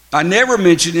 I never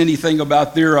mention anything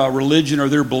about their religion or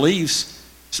their beliefs.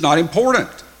 It's not important.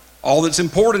 All that's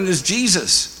important is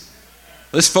Jesus.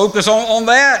 Let's focus on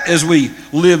that as we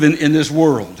live in this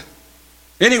world.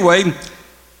 Anyway,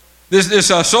 this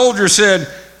soldier said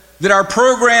that our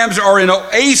programs are an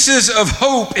oasis of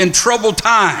hope in troubled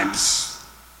times.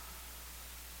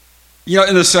 You know,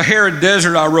 in the Sahara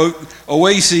Desert, I wrote,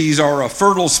 oases are a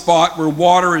fertile spot where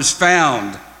water is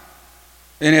found.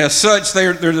 And as such,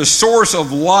 they're the source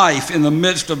of life in the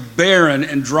midst of barren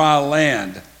and dry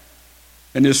land.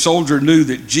 And this soldier knew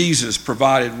that Jesus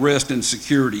provided rest and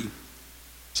security.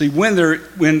 See, when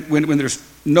there's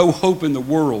no hope in the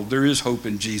world, there is hope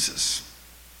in Jesus.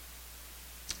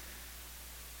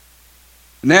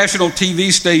 The national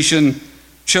TV station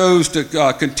chose to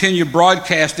continue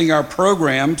broadcasting our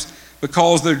programs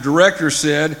because their director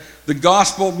said the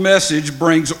gospel message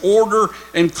brings order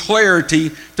and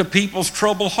clarity to people's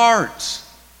troubled hearts.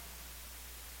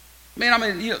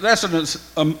 Man, you know, that's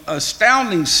an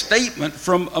astounding statement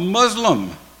from a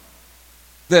Muslim,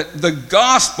 that the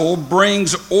gospel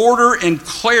brings order and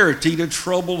clarity to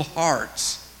troubled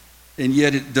hearts, and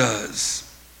yet it does.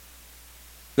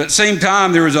 At that same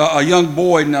time, there was a young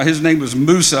boy, now his name was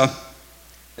Musa,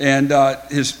 and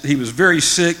he was very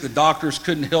sick. The doctors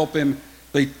couldn't help him.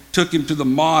 They took him to the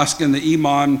mosque, and the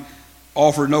imam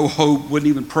offered no hope, wouldn't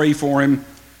even pray for him.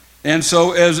 And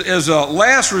so as a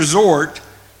last resort,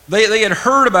 they had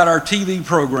heard about our TV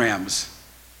programs.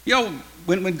 You know,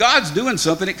 when God's doing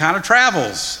something, it kind of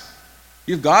travels.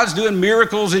 If God's doing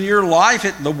miracles in your life,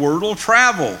 the word will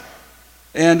travel.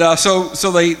 And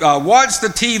so they watched the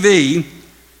TV,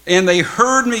 and they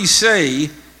heard me say, you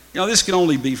know, this can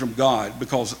only be from God,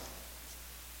 because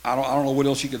I don't know what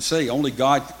else you could say. Only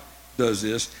God does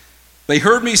this. They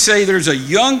heard me say there's a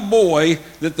young boy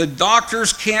that the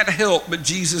doctors can't help, but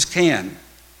Jesus can.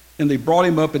 And they brought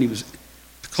him up, and he was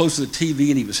close to the TV,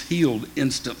 and he was healed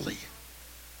instantly.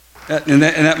 And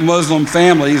that Muslim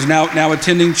family is now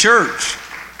attending church.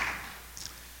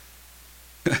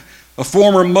 A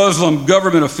former Muslim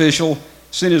government official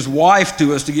sent his wife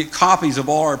to us to get copies of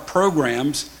all our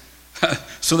programs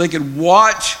so they could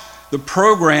watch the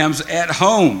programs at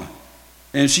home.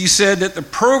 And she said that the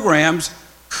programs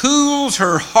cools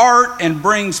her heart and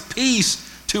brings peace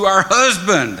to our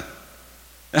husband.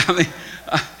 I mean,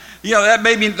 that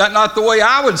may be not the way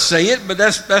I would say it, but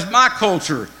that's my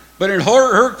culture. But in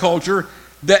her culture,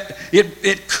 that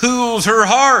it cools her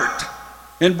heart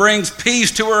and brings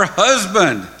peace to her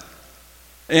husband.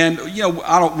 And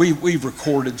we've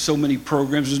recorded so many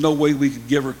programs. There's no way we could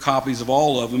give her copies of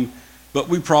all of them, but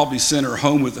we probably sent her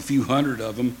home with a few hundred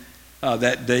of them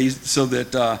that day, so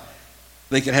that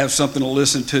they could have something to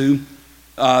listen to.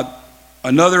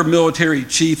 Another military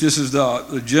chief, this is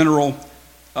the general,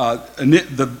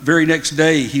 the very next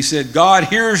day, he said, "God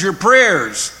hears your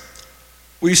prayers.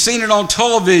 We've seen it on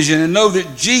television and know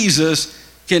that Jesus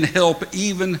can help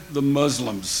even the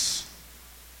Muslims."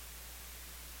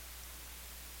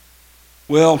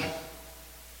 Well,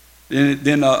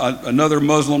 then another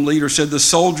Muslim leader said, "The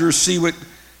soldiers see what,"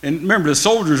 and remember, the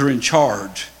soldiers are in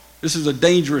charge. This is a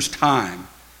dangerous time.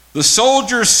 "The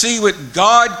soldiers see what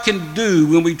God can do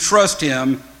when we trust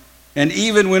him, and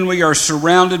even when we are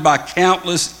surrounded by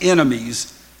countless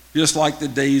enemies, just like the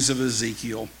days of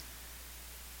Ezekiel."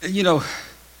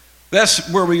 That's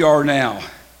where we are now.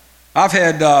 I've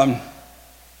had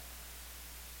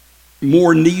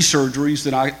more knee surgeries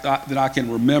than I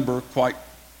can remember, quite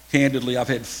candidly. I've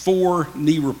had 4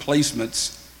 knee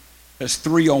replacements. That's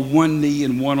 3 on one knee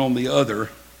and 1 on the other.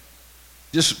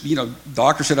 Just,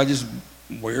 doctor said I just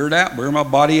wear my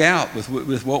body out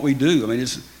with what we do. I mean,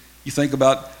 you think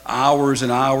about hours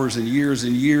and hours and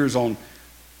years on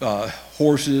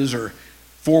horses or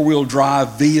 4-wheel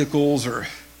drive vehicles, or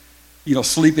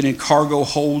sleeping in cargo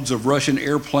holds of Russian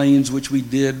airplanes, which we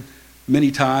did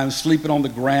many times, sleeping on the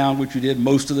ground, which we did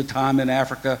most of the time in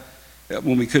Africa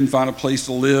when we couldn't find a place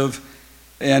to live.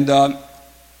 And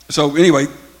so anyway,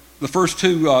 the first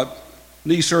 2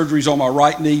 knee surgeries on my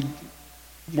right knee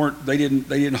they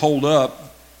didn't hold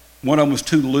up. One of them was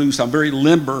too loose. I'm very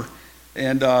limber,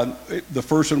 and the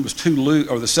first one was too loose,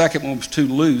 or the second one was too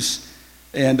loose,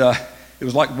 and it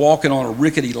was like walking on a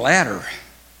rickety ladder.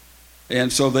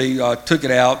 And so they took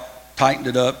it out, tightened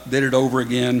it up, did it over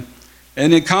again.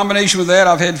 And in combination with that,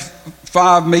 I've had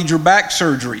 5 major back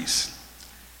surgeries.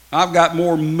 I've got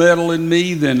more metal in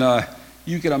me than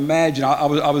you can imagine.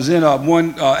 I was in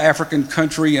one African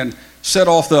country and set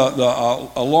off the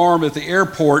alarm at the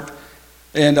airport,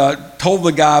 and told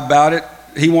the guy about it.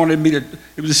 He wanted me to,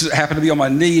 this happened to be on my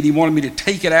knee, and he wanted me to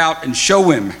take it out and show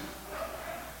him.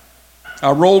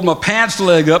 I rolled my pants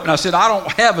leg up, and I said, "I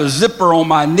don't have a zipper on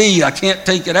my knee. I can't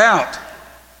take it out."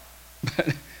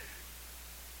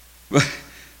 But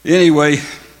anyway,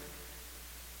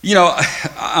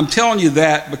 I'm telling you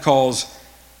that because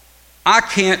I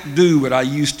can't do what I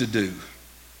used to do.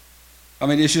 I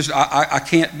mean, it's just, I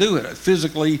can't do it.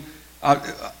 Physically,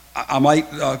 I might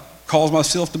cause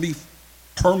myself to be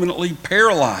permanently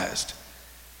paralyzed.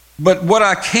 But what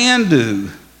I can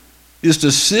do is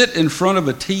to sit in front of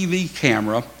a TV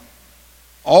camera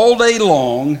all day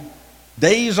long,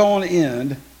 days on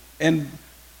end, and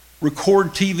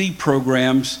record TV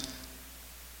programs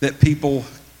that people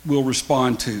will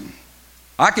respond to.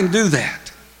 I can do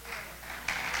that.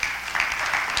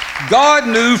 God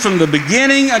knew from the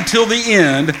beginning until the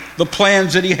end the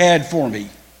plans that he had for me.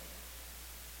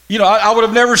 I would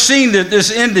have never seen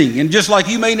this ending, and just like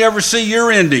you may never see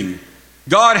your ending,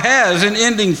 God has an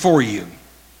ending for you.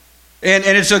 And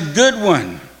it's a good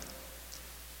one.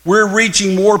 We're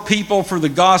reaching more people for the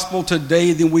gospel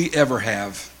today than we ever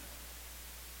have.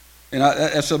 And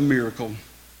that's a miracle.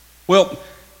 Well,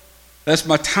 that's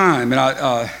my time, and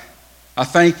I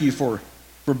thank you for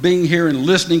being here and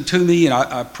listening to me, and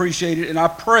I appreciate it. And I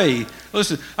pray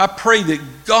that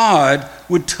God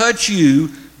would touch you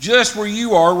just where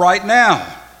you are right now.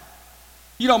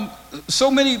 So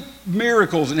many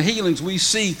miracles and healings we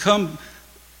see come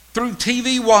through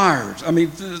TV wires,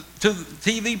 to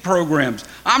TV programs.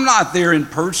 I'm not there in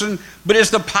person, but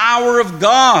it's the power of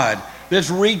God that's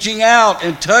reaching out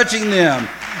and touching them.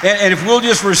 And if we'll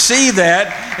just receive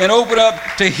that and open up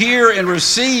to hear and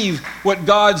receive what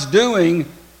God's doing,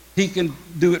 he can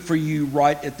do it for you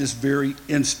right at this very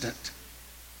instant.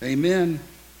 Amen.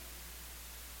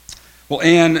 Well,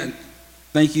 Ann,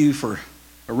 thank you for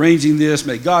arranging this.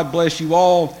 May God bless you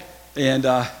all. And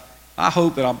I I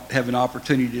hope that I'll have an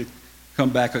opportunity to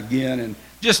come back again and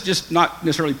just not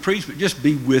necessarily preach, but just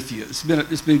be with you.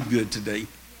 It's been good today.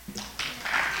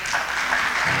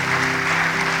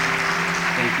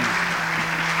 Thank you.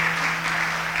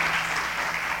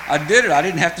 I did it. I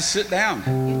didn't have to sit down.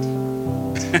 You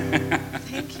did.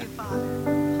 Thank you, Father.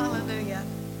 Hallelujah.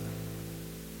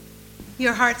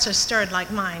 Your hearts are stirred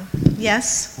like mine.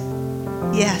 Yes?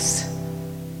 Yes.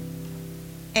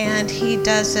 And he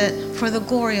does it for the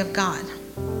glory of God.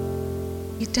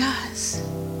 He does.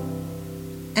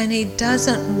 And he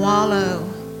doesn't wallow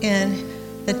in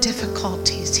the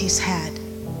difficulties he's had.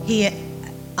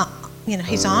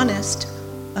 He's honest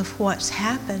of what's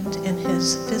happened in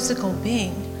his physical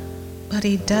being, but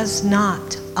he does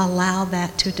not allow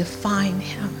that to define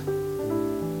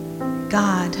him.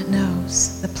 God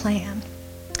knows the plan.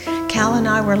 Cal and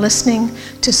I were listening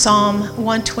to Psalm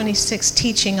 126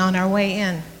 teaching on our way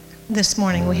in this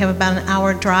morning. We have about an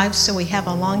hour drive, so we have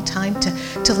a long time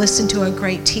to listen to a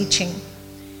great teaching.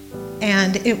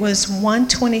 And it was Psalm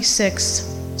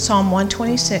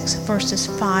 126, verses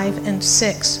 5 and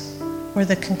 6 were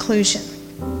the conclusion.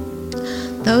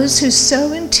 Those who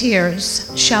sow in tears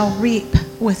shall reap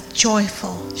with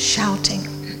joyful shouting.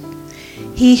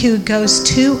 He who goes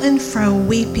to and fro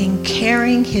weeping,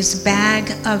 carrying his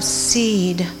bag of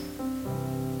seed.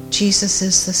 Jesus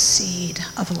is the seed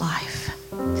of life.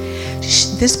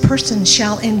 This person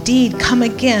shall indeed come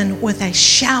again with a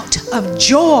shout of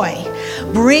joy,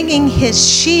 bringing his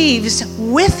sheaves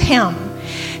with him.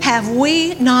 Have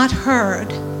we not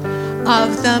heard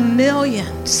of the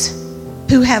millions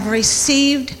who have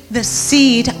received the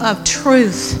seed of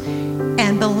truth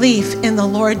and belief in the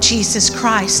Lord Jesus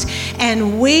Christ?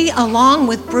 And we, along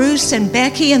with Bruce and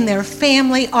Becky and their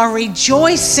family, are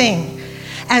rejoicing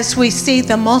as we see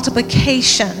the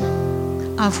multiplication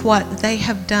of what they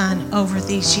have done over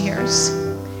these years.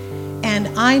 And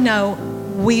I know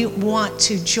we want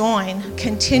to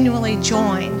continually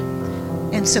join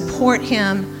and support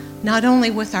him, not only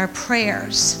with our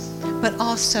prayers, but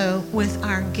also with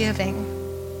our giving.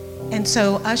 And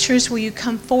so, ushers, will you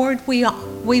come forward? We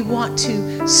want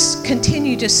to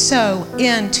continue to sow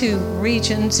into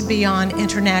Regions Beyond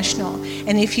International.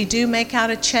 And if you do make out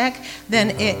a check,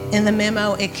 then in the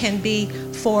memo, it can be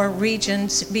for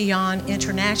Regions Beyond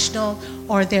International,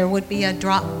 or there would be a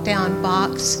drop-down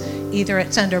box. Either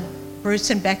it's under Bruce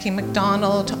and Becky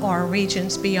McDonald or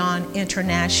Regions Beyond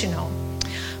International.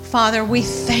 Father, we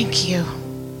thank you.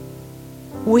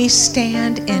 We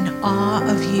stand in awe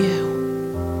of you.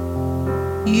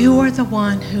 You are the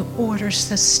one who orders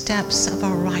the steps of a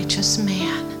righteous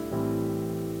man.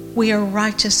 We are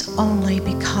righteous only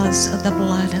because of the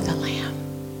blood of the Lamb.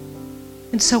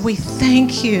 And so we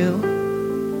thank you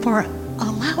for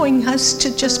allowing us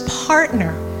to just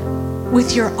partner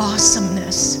with your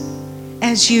awesomeness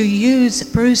as you use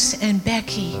Bruce and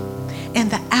Becky and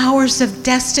the Hours of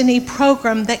Destiny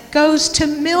program that goes to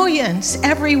millions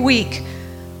every week.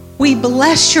 We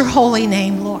bless your holy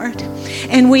name, Lord,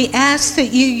 and we ask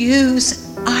that you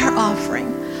use our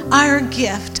offering, our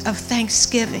gift of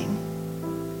thanksgiving,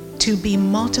 to be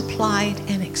multiplied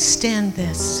and extend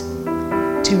this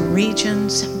to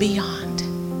regions beyond.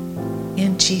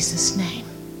 In Jesus' name,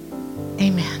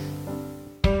 amen.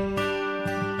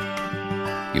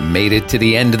 You made it to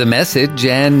the end of the message,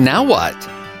 and now what?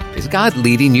 Is God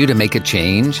leading you to make a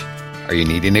change? Are you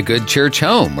needing a good church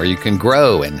home where you can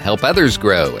grow and help others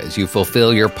grow as you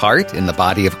fulfill your part in the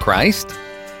body of Christ?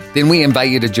 Then we invite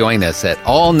you to join us at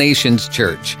All Nations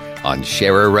Church on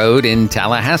Sharer Road in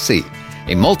Tallahassee,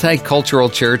 a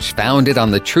multicultural church founded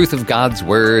on the truth of God's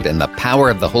Word and the power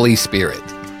of the Holy Spirit.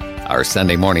 Our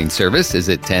Sunday morning service is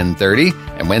at 10:30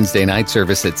 and Wednesday night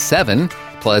service at 7,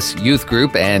 plus youth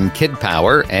group and kid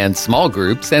power and small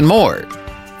groups and more.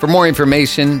 For more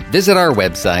information, visit our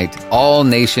website,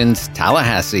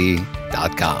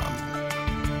 allnationstallahassee.com.